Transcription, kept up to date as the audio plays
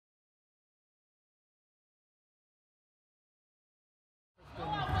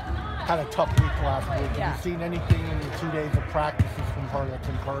had a tough week last week. Yeah. Have you seen anything in the 2 days of practices from her that's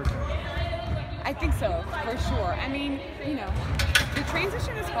encouraging? I think so, for sure. I mean, you know, the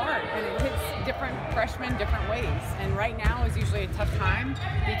transition is hard, and it hits different freshmen different ways. And right now is usually a tough time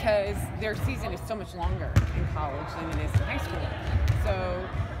because their season is so much longer in college than it is in high school. So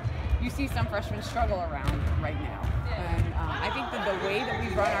you see some freshmen struggle around right now. And I think that the way that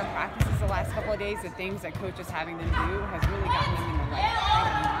we've run our practices the last couple of days, the things that coach is having them do, has really gotten them in the right frame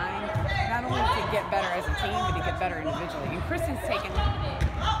of mind, not only to get better as a team, but to get better individually. And Kristen's taken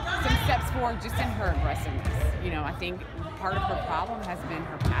some steps forward just in her aggressiveness. You know, I think part of her problem has been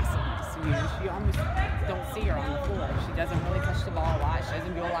her passiveness. You know, you almost don't see her on the floor. She doesn't really touch the ball a lot. She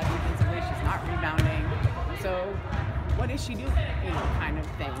doesn't do a lot defensively. She's not rebounding. So what is she doing? You know, kind of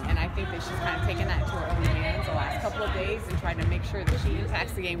thing. And I think that she's kind of taken that to her own hands the last couple of days and tried to make sure that she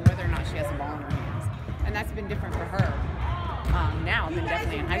impacts the game whether or not she has the ball in her hands. And that's been different for her now than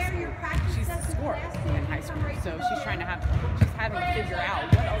definitely in high school. She's scored in high school, so she's having to figure out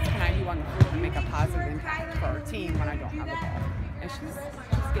what else can I do on the floor to make a positive impact for our team when I don't have the ball. And she's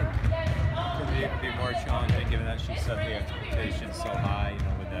getting there. Could it be more challenging given that she set the expectations so high, you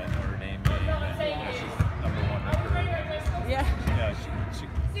know, with that Notre Dame game, and you know, she's number one recruit. Yeah. Yeah, she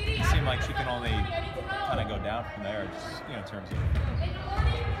it seemed like she can only kind of go down from there, just, you know, in terms of.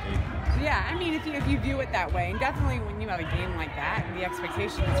 Yeah, I mean, if you view it that way, and definitely when you have a game like that, the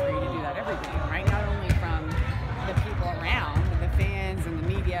expectation is for you to do that every game, right? Not only from the people around, the fans and the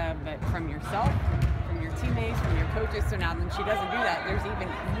media, but from yourself, from your teammates, from your coaches. So now when she doesn't do that, there's even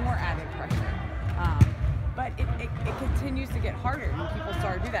more added pressure. But it continues to get harder when people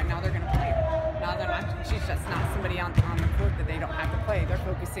start to do that. Now they're going to play her. Now she's just not somebody on the court that they don't have to play. They're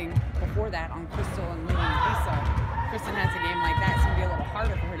focusing before that on Crystal and Lily and Lisa. Kristen has a game like that, it's going to be a little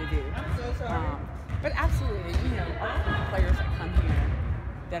harder for her to do. But absolutely, you know, all of the players that come here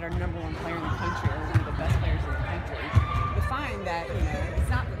that are number one player in the country or one of the best players in the country, you find that, you know, it's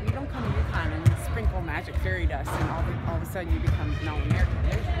not, you don't come to UConn and sprinkle magic fairy dust and all of a sudden you become non-American.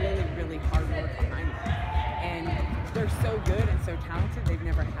 There's really, really hard work behind it. And they're so good and so talented, they've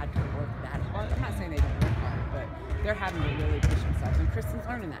never had to work that hard. I'm not saying they don't work hard, but they're having to really push themselves. And Kristen's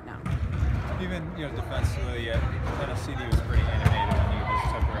learning that now. Even, you know, defensively, Tennessee was pretty animated when you just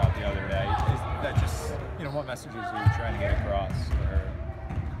took her out the other day. Is that just, you know, what messages are you trying to get across for her?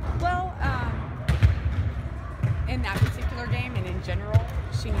 Well, in that particular game and in general,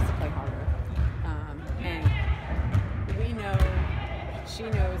 she needs to play harder. And we know, she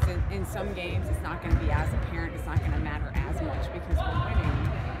knows in some games it's not going to be as apparent, it's not going to matter as much because we're winning.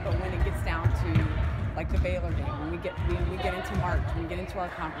 But when it gets down to like the Baylor game, when we get into March, when we get into our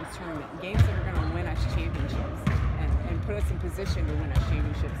conference tournament, games that are going to win us championships and put us in position to win us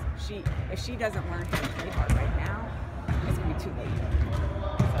championships. If she doesn't learn how to play hard right now, it's going to be too late.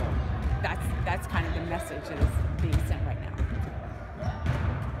 So that's kind of the message that is being sent right now.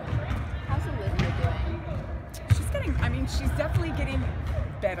 How's Olivia doing? She's definitely getting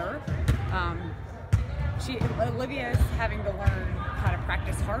better. Olivia is having to learn how to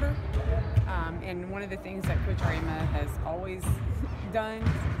practice harder. And one of the things that Coach Arima has always done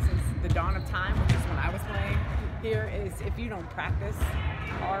since the dawn of time, which is when I was playing here, is if you don't practice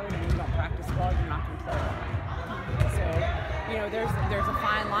hard and you don't practice well, you're not going to play well. So, you know, there's a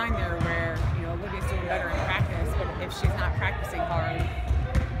fine line there where, you know, Olivia's doing better in practice, but if she's not practicing hard,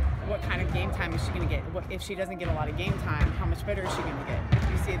 what kind of game time is she going to get? If she doesn't get a lot of game time, how much better is she going to get?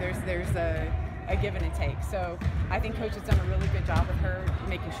 You see, there's a give and a take. So I think Coach has done a really good job with her,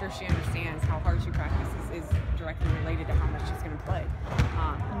 making sure she understands how hard she practices is directly related to how much she's going to play.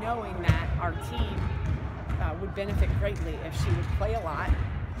 Knowing that our team would benefit greatly if she would play a lot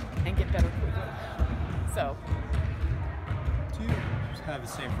and get better quickly. So. Do you have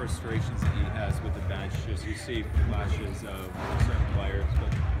the same frustrations that he has with the bench as you see flashes of certain players,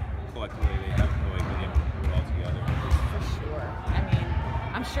 but collectively they haven't really been able to put it all together? For sure. I mean,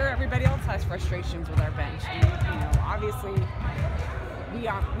 I'm sure everybody else has frustrations with our bench. And, you know, obviously,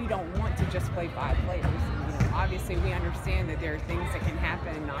 we don't want to just play 5 players. You know, obviously, we understand that there are things that can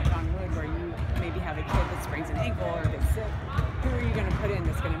happen, knock on wood, where you maybe have a kid that sprains an ankle or gets sick. Who are you going to put in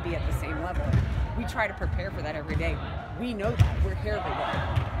that's going to be at the same level? We try to prepare for that every day. We know that. We're here every day.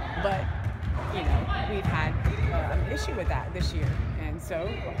 But, you know, we've had an issue with that this year. And so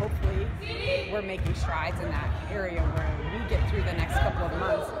hopefully we're making strides in that area where we get through the next couple of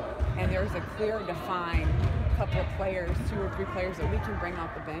months and there's a clear, defined couple of players, 2 or 3 players that we can bring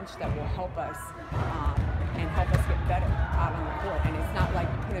off the bench that will help us and help us get better out on the court. And it's not like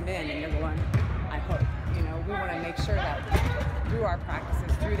you put them in and you're going, I hope. You know, we want to make sure that through our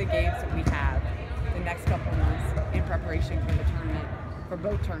practices, through the games that we have the next couple of months in preparation for the tournament, for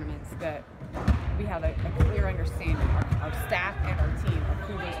both tournaments that we have a clear understanding, our staff and our team, of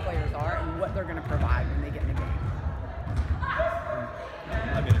who those players are and what they're going to provide when they get in the game.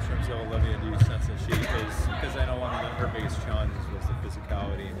 I mean, in terms of Olivia, do you sense that she is, because I know one of her biggest challenges was the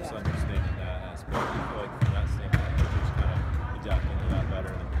physicality and just understanding that aspect. Do you feel like from that standpoint, she's kind of adapting to that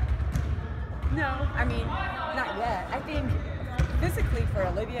better? No, I mean, not yet. I think physically for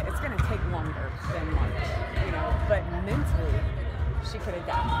Olivia, it's going to take longer than March, you know, but mentally, she could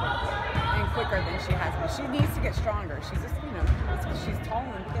adapt and quicker than she has been. She needs to get stronger. She's just, you know, she's tall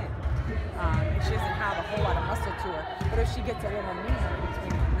and thin. And she doesn't have a whole lot of muscle to her. But if she gets a little meaner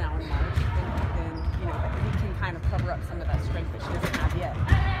between now and March, then you know, we can kind of cover up some of that strength that she doesn't have yet.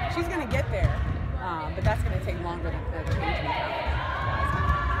 She's going to get there, but that's going to take longer than the change we have.